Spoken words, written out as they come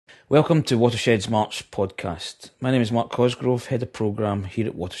Welcome to Watershed's March podcast. My name is Mark Cosgrove, Head of Programme here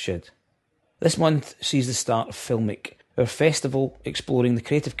at Watershed. This month sees the start of Filmic, our festival exploring the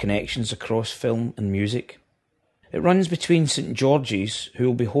creative connections across film and music. It runs between St George's, who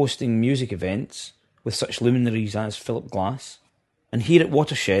will be hosting music events with such luminaries as Philip Glass, and here at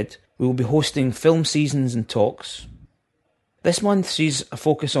Watershed we will be hosting film seasons and talks. This month sees a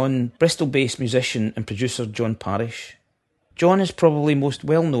focus on Bristol-based musician and producer John Parish. John is probably most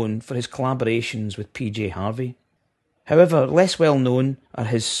well known for his collaborations with PJ Harvey. However, less well known are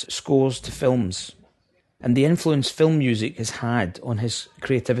his scores to films, and the influence film music has had on his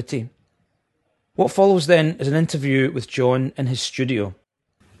creativity. What follows then is an interview with John in his studio.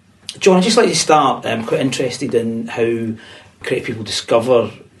 John, I'd just like to start, I'm quite interested in how creative people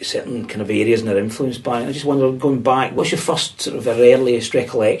discover certain kind of areas and are influenced by it. I just wonder, going back, what's your first sort of earliest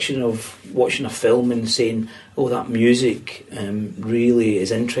recollection of watching a film and saying, oh, that music really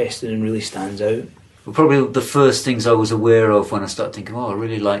is interesting and really stands out? Well, probably the first things I was aware of when I started thinking, oh, I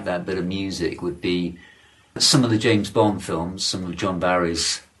really like that bit of music, would be some of the James Bond films, some of John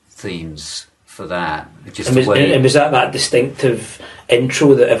Barry's themes for that. And was that distinctive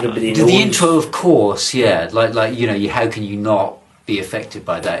intro that everybody knows? The intro, of course, yeah. Like you know, how can you not be affected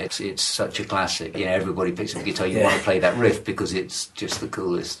by that? It's such a classic. You know, everybody picks up a guitar, you want to play that riff because it's just the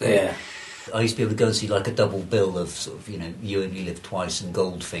coolest thing. Yeah. I used to be able to go and see like a double bill of sort of, you know, You Only Live Twice and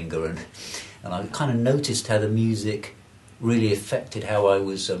Goldfinger, and I kind of noticed how the music really affected how I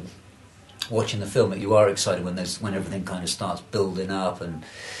was watching the film. You are excited when everything kind of starts building up, and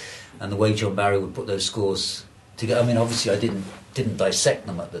the way John Barry would put those scores together. I mean, obviously I didn't dissect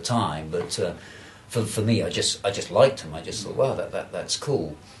them at the time, but for me, I just liked them. I just thought, wow, that's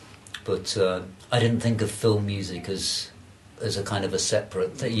cool. But I didn't think of film music as a kind of a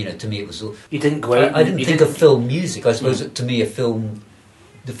separate thing. You know, to me it was all... You didn't go out... I didn't think of film music. I suppose to me the film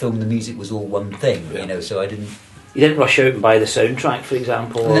and the music was all one thing, you know, so I didn't... You didn't rush out and buy the soundtrack, for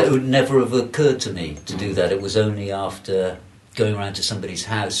example? No, it would never have occurred to me to do that. It was only after going around to somebody's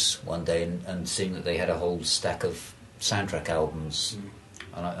house one day and seeing that they had a whole stack of soundtrack albums,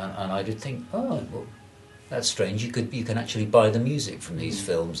 and I did think, oh, well, that's strange. You can actually buy the music from these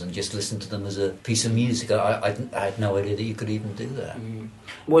films and just listen to them as a piece of music. I had no idea that you could even do that.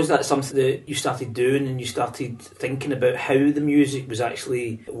 Was that something that you started doing, and you started thinking about how the music was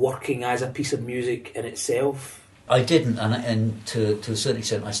actually working as a piece of music in itself? I didn't, and to a certain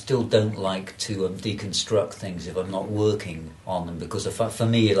extent, I still don't like to deconstruct things if I'm not working on them, because for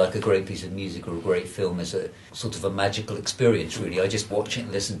me, like a great piece of music or a great film is a sort of a magical experience, really. I just watch it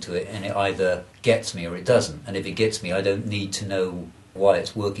and listen to it, and it either gets me or it doesn't. And if it gets me, I don't need to know why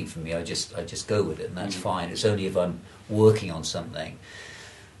it's working for me. I just go with it, and that's fine. It's only if I'm working on something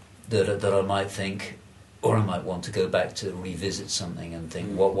that I might think, or I might want to go back to revisit something and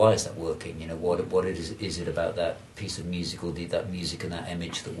think, why is that working? You know, what is it about that piece of music, or that music and that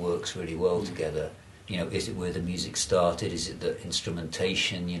image that works really well together? You know, is it where the music started? Is it the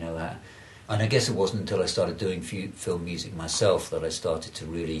instrumentation? You know, and I guess it wasn't until I started doing film music myself that I started to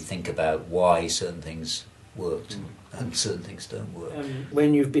really think about why certain things worked and certain things don't work.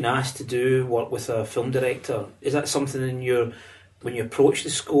 When you've been asked to do work with a film director, is that something when you approach the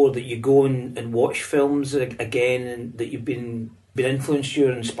score, that you go and watch films again, and that you've been influenced you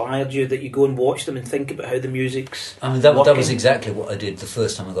or inspired you, that you go and watch them and think about how the music's that was exactly what I did the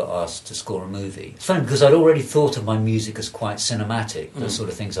first time I got asked to score a movie. It's funny because I'd already thought of my music as quite cinematic, the sort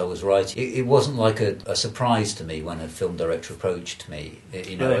of things I was writing. It wasn't like a surprise to me when a film director approached me.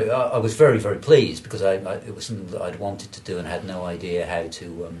 Right. I was very, very pleased, because it was something that I'd wanted to do and had no idea how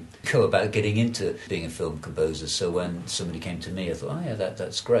to go about getting into being a film composer. So when somebody came to me, I thought, oh yeah,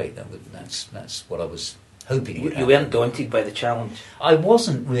 that's great. That's what I was hoping. You weren't daunted by the challenge? I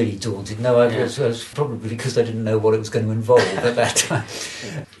wasn't really daunted, no. I was probably because I didn't know what it was going to involve at that time.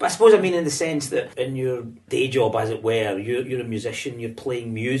 But I suppose, in the sense that in your day job, as it were, you're a musician, you're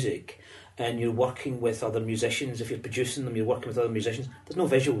playing music, and you're working with other musicians. If you're producing them, you're working with other musicians. There's no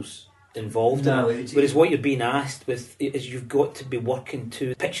visuals involved in it. Whereas what you're being asked with is you've got to be working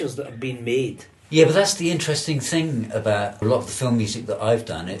to pictures that are being made. Yeah, but that's the interesting thing about a lot of the film music that I've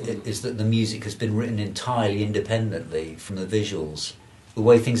done, is that the music has been written entirely independently from the visuals. The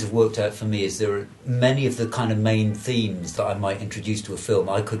way things have worked out for me is there are many of the kind of main themes that I might introduce to a film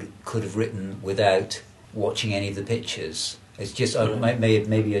I could have written without watching any of the pictures. It's just,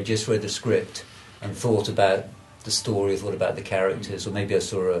 maybe I just read the script and thought about the story, thought about the characters, or maybe I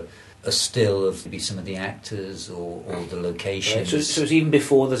saw a still of maybe some of the actors or the locations. Right. So it's even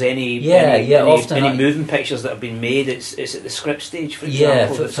before there's any moving pictures that have been made, it's at the script stage, for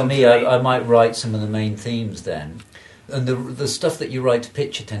example? Yeah, for me, I might write some of the main themes then. And the stuff that you write to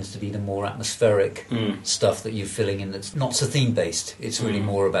picture tends to be the more atmospheric stuff that you're filling in that's not so theme-based. It's really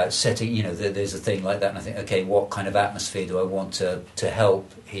more about setting, there's a thing like that, and I think, okay, what kind of atmosphere do I want to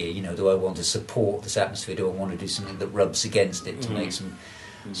help here? Do I want to support this atmosphere? Do I want to do something that rubs against it to make some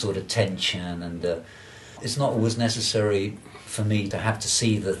sort of tension? And it's not always necessary for me to have to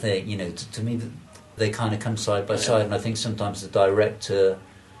see the thing, to me they kind of come side by side, and I think sometimes the director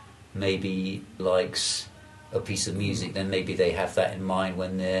maybe likes a piece of music, then maybe they have that in mind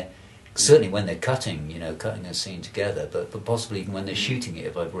when they're cutting a scene together, but possibly even when they're shooting it.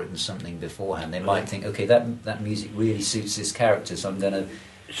 If I've written something beforehand, they might think, okay, that music really suits this character, so I'm going to.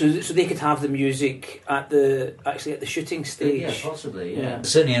 So they could have the music at the shooting stage. Yeah, possibly. Yeah.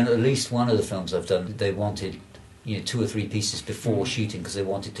 Certainly, in at least one of the films I've done, they wanted 2 or 3 pieces before shooting because they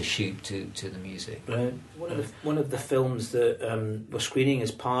wanted to shoot to the music. Right. One of the films that we're screening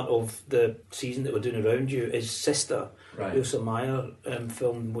as part of the season that we're doing around you is Sister, right. Ilsa Meyer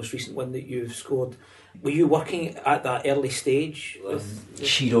film, the most recent one that you've scored. Were you working at that early stage?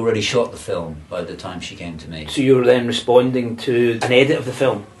 She'd already shot the film by the time she came to me. So you were then responding to an edit of the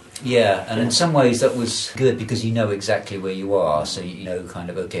film? Yeah, and in some ways that was good because you know exactly where you are, so you know kind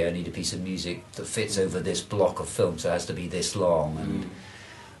of, okay, I need a piece of music that fits over this block of film, so it has to be this long. And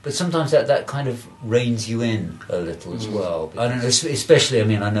but sometimes that kind of reins you in a little as well. I don't know, especially,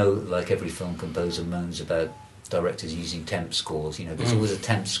 I know like every film composer moans about directors using temp scores, there's always a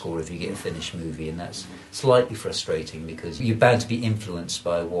temp score if you get a finished movie, and that's slightly frustrating because you're bound to be influenced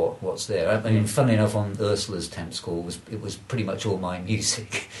by what's there. Funnily enough, on Ursula's temp score, it was pretty much all my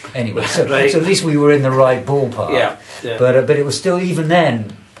music anyway, so at least we were in the right ballpark. Yeah. But it was still, even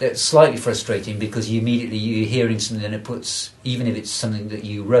then, it's slightly frustrating because you're hearing something and it puts, even if it's something that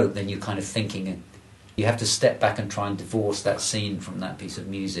you wrote, then you're kind of thinking, and you have to step back and try and divorce that scene from that piece of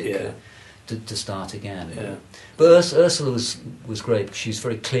music. To start again. Yeah. But Ursula was great because she was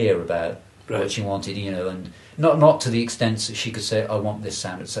very clear about what she wanted, and not to the extent that she could say, I want this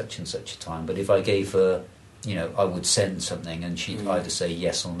sound at such and such a time, but if I gave her, I would send something and she'd either say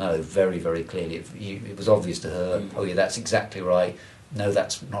yes or no very, very clearly. It was obvious to her, oh yeah, that's exactly right, no,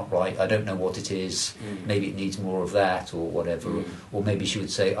 that's not right, I don't know what it is, maybe it needs more of that or whatever, or maybe she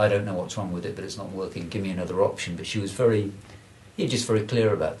would say, I don't know what's wrong with it, but it's not working, give me another option. But she was just very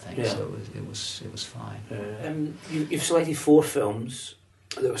clear about things, so it was fine. You've selected 4 films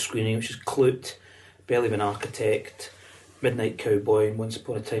that were screening, which is Klute, Belly of an Architect, Midnight Cowboy, and Once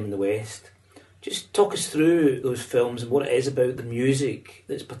Upon a Time in the West. Just talk us through those films and what it is about the music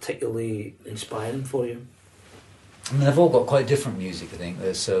that's particularly inspiring for you. They've all got quite different music, I think.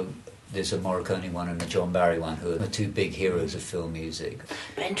 There's a Morricone one and a John Barry one, who are the 2 big heroes of film music.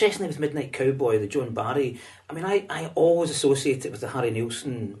 But interestingly, with Midnight Cowboy, the John Barry, I always associate it with the Harry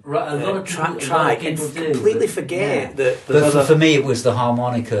Nilsson track and completely forget that. But for me, it was the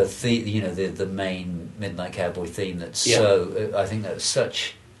harmonica, the main Midnight Cowboy theme. So I think that's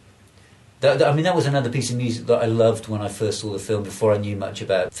such. That was another piece of music that I loved when I first saw the film. Before I knew much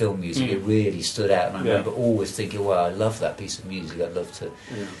about film music, it really stood out, and I remember always thinking, "Wow, I love that piece of music. I'd love to."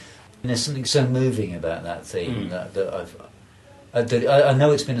 Yeah. And there's something so moving about that theme that I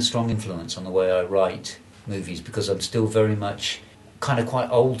know it's been a strong influence on the way I write movies, because I'm still very much kind of quite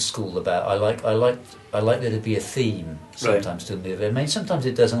old school about. I like there to be a theme sometimes to a movie. Sometimes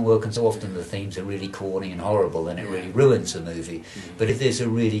it doesn't work, and so often the themes are really corny and horrible, and it really ruins a movie. But if there's a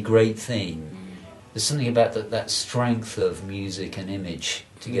really great theme, there's something about that strength of music and image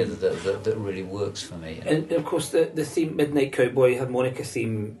together that really works for me. And of course, the theme, Midnight Cowboy, harmonica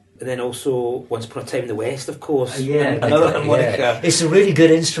theme. And then also Once Upon a Time in the West, of course. Another harmonica. Yeah. It's a really good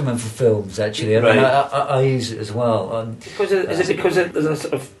instrument for films, actually. I use it as well. Is it because there's a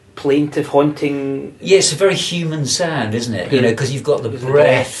sort of plaintive, haunting... Yeah, it's a very human sound, isn't it? Because you've got the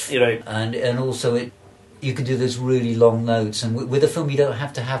breath, and also you can do those really long notes. And with a film, you don't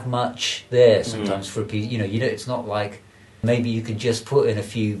have to have much there sometimes for a piece. It's not like maybe you can just put in a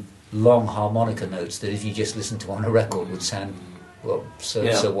few long harmonica notes that if you just listen to on a record would sound... Well, so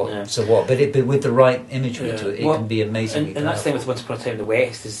what? But with the right imagery to it, it can be amazing. And that's the thing with Once Upon a Time in the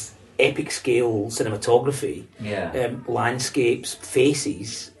West is epic scale cinematography, landscapes,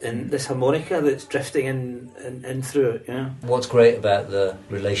 faces, and this harmonica that's drifting in through it. What's great about the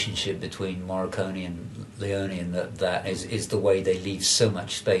relationship between Morricone and Leone, and that is the way they leave so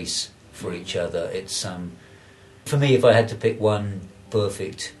much space for each other. It's for me, if I had to pick one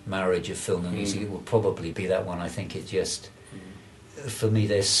perfect marriage of film and music, it would probably be that one. I think it just. For me,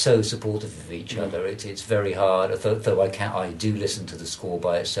 they're so supportive of each other. It's very hard. Though I do listen to the score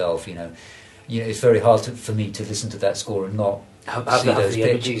by itself. It's very hard for me to listen to that score and not have see the those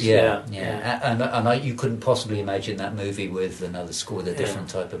images. pictures. Yeah. And you couldn't possibly imagine that movie with another score with a different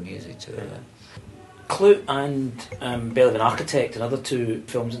type of music to it. Klute and Belly of an Architect, another two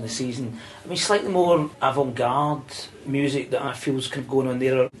films in the season. I mean, slightly more avant-garde music that I feel is kind of going on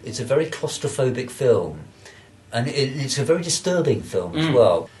there. It's a very claustrophobic film, and it's a very disturbing film as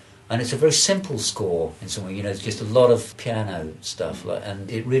well. And it's a very simple score in some way. You know, it's just a lot of piano stuff,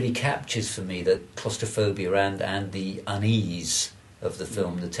 and it really captures for me the claustrophobia and the unease of the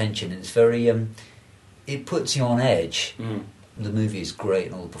film, the tension. It's very, it puts you on edge. The movie is great,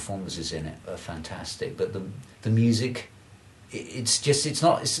 and all the performances in it are fantastic. But the music, it's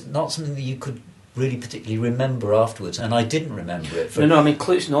not something that you could really particularly remember afterwards, and I didn't remember it. No, I mean,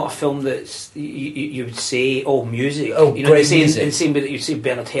 Klute's not a film that's you would say, music. Oh, you know, great music. In the same way that you'd say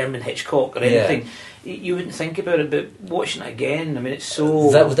Bernard Herrmann, Hitchcock, or anything. You wouldn't think about it, but watching it again, I mean, it's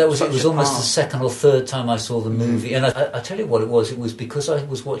so. It was almost the second or third time I saw the movie, and I tell you what it was. It was because I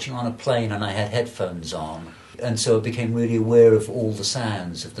was watching on a plane and I had headphones on. And so I became really aware of all the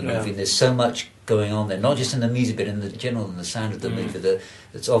sounds of the movie. And there's so much going on there, not just in the music, but in the sound of the movie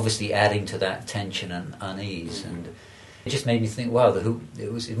that's obviously adding to that tension and unease. And it just made me think, wow,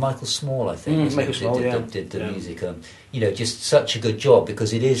 it was Michael Small, I think, Michael Small, did the music. Just such a good job,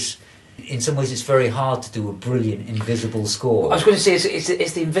 because it is. In some ways, it's very hard to do a brilliant invisible score. I was going to say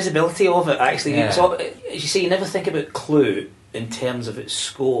it's the invisibility of it, actually. Yeah. So, as you say, you never think about Klute in terms of its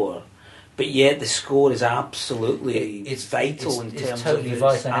score. But yet the score is absolutely vital in terms it's totally of its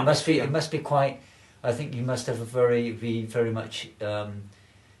vital. And atmosphere. it must be quite. I think you must have be very much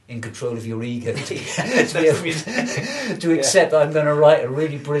in control of your ego to accept that I'm going to write a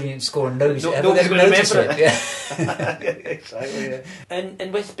really brilliant score and nobody's ever going to notice it. Yeah. Exactly. Yeah.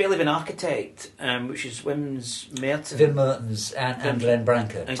 And with Belly of an Architect, which is Wim Mertens and Glenn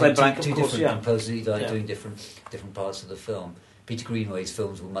Branca, and Glenn Branca, two course, different composers doing different parts of the film. Peter Greenaway's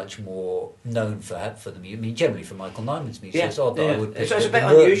films were much more known for the music. I mean, generally for Michael Nyman's music. It's odd that I would pick it's a bit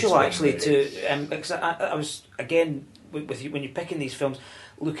unusual, actually, because I was, again, with you, when you're picking these films,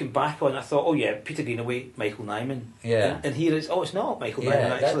 looking back on it, I thought, oh yeah, Peter Greenaway, Michael Nyman. Yeah. And here it's, it's not Michael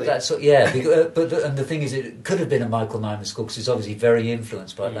Nyman, actually. And the thing is, it could have been a Michael Nyman score, because it's obviously very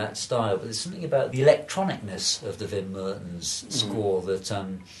influenced by that style, but there's something about the electronicness of the Wim Mertens score that...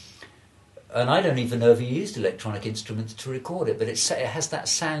 and I don't even know if he used electronic instruments to record it, but it has that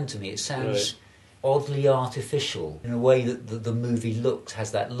sound to me. It sounds oddly artificial in a way that the movie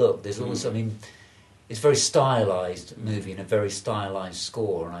has that look. There's always, I mean, it's a very stylised movie and a very stylised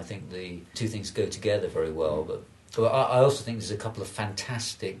score, and I think the two things go together very well. But I also think there's a couple of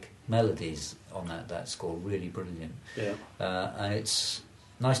fantastic melodies on that score, really brilliant. Yeah. And it's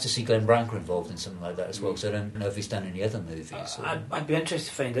nice to see Glenn Branca involved in something like that as well, because I don't know if he's done any other movies. I'd be interested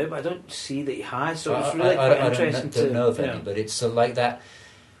to find out, but I don't see that he has, so it's really quite interesting I don't know of any, but it's like that.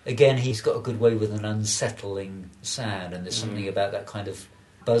 Again, he's got a good way with an unsettling sound, and there's something about that kind of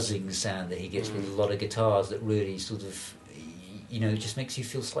buzzing sound that he gets with a lot of guitars that really sort of, just makes you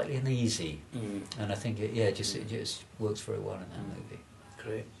feel slightly uneasy. And I think it just works very well in that movie.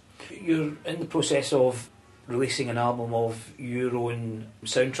 Great. You're in the process of releasing an album of your own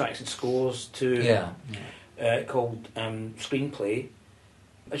soundtracks and scores to called Screenplay.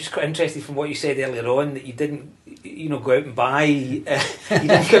 I was just quite interested from what you said earlier on that you didn't, go out and buy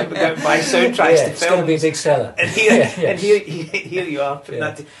soundtracks to films. It's going to be a big seller. And here you are putting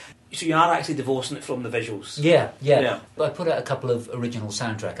that. So you are actually divorcing it from the visuals. Yeah. I put out a couple of original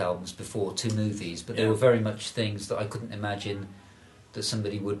soundtrack albums before, 2 movies, but they were very much things that I couldn't imagine that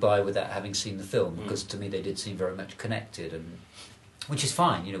somebody would buy without having seen the film, because to me they did seem very much connected, and which is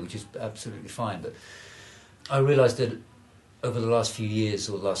fine, which is absolutely fine. But I realised that over the last few years,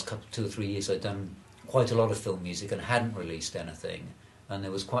 or the last 2 or 3 years, I'd done quite a lot of film music and hadn't released anything, and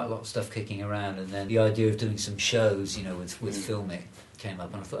there was quite a lot of stuff kicking around. And then the idea of doing some shows, with Filmic came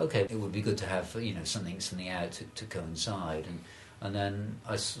up, and I thought, okay, it would be good to have something out to coincide. And then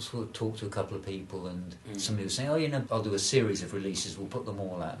I sort of talked to a couple of people, and somebody was saying, I'll do a series of releases, we'll put them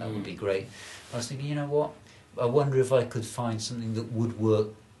all out, that would be great. I was thinking, you know what, I wonder if I could find something that would work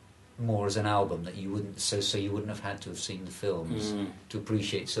more as an album, that you wouldn't, so you wouldn't have had to have seen the films to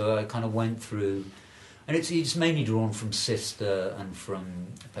appreciate. So I kind of went through, and it's mainly drawn from Sister and from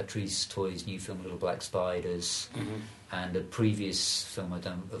Patrice Toy's new film Little Black Spiders, and a previous film I'd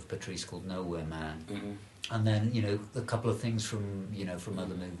done of Patrice called Nowhere Man. And then, a couple of things from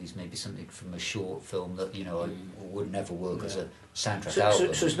other movies, maybe something from a short film that, I would never work as a soundtrack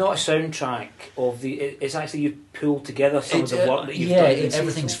album. So it's not a soundtrack of it's actually you've pulled together some of the work that you've done.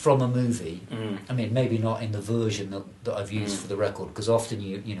 Everything's from a movie. I mean, maybe not in the version that I've used for the record, because often,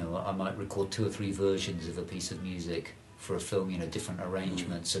 I might record 2 or 3 versions of a piece of music for a film, you know, different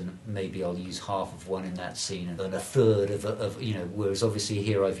arrangements, and maybe I'll use half of one in that scene and a third of you know, whereas obviously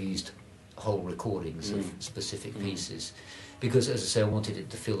here I've used whole recordings of specific pieces, because as I say, I wanted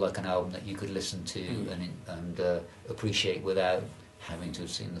it to feel like an album that you could listen to and appreciate without having to have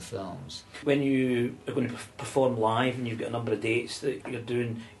seen the films. When you are going to perform live and you've got a number of dates that you're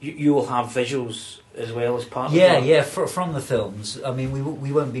doing, you will have visuals as well as part of that? Yeah, from the films. I mean,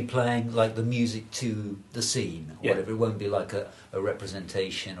 we won't be playing like the music to the scene or whatever. It won't be like a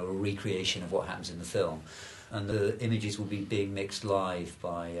representation or a recreation of what happens in the film. And the images will be being mixed live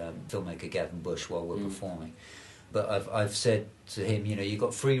by filmmaker Gavin Bush while we're performing. But I've said to him, you know, you've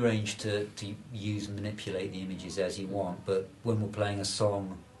got free range to use and manipulate the images as you want, but when we're playing a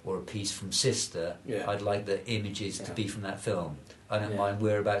song or a piece from Sister, I'd like the images to be from that film. I don't mind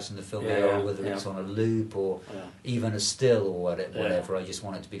whereabouts in the film they are, whether it's on a loop or even a still or whatever. I just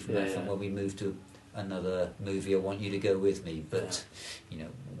want it to be from that film. When we move to another movie, I want you to go with me. But, you know,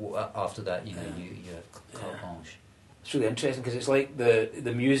 after that, you know, you have carte blanche. It's really interesting because it's like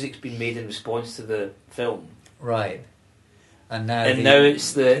the music's been made in response to the film. Right. And now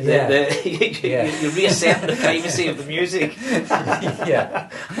it's you reassert the privacy of the music. yeah.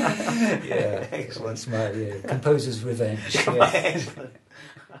 Excellent. It's my composer's revenge.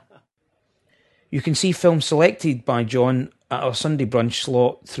 You can see films selected by John at our Sunday brunch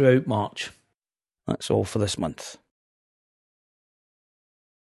slot throughout March. That's all for this month.